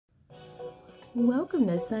Welcome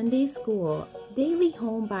to Sunday School Daily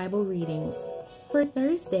Home Bible Readings for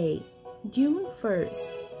Thursday, June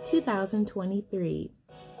 1st, 2023.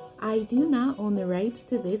 I do not own the rights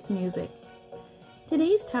to this music.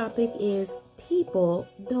 Today's topic is People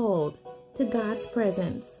Dulled to God's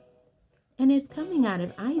Presence, and it's coming out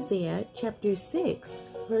of Isaiah chapter 6,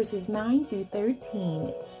 verses 9 through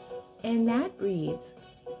 13, and that reads,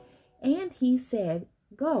 "And he said,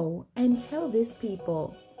 Go and tell this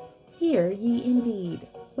people, Hear ye indeed,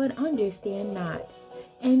 but understand not,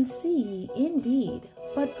 and see ye indeed,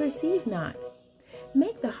 but perceive not.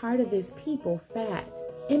 Make the heart of this people fat,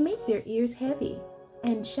 and make their ears heavy,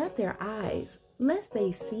 and shut their eyes, lest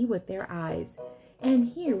they see with their eyes, and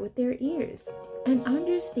hear with their ears, and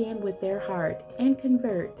understand with their heart, and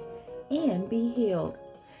convert, and be healed.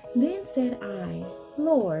 Then said I,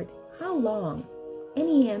 Lord, how long? And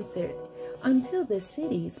he answered, Until the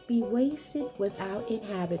cities be wasted without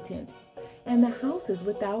inhabitant, and the houses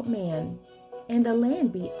without man, and the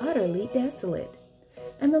land be utterly desolate.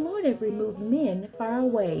 And the Lord have removed men far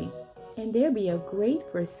away, and there be a great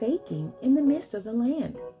forsaking in the midst of the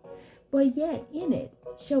land. But yet in it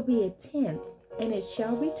shall be a tenth, and it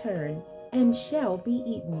shall return, and shall be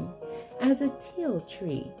eaten, as a teil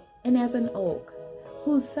tree, and as an oak,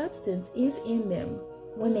 whose substance is in them,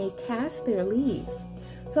 when they cast their leaves.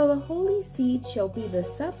 So the holy seed shall be the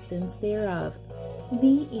substance thereof."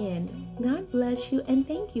 The end. God bless you, and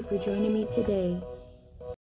thank you for joining me today.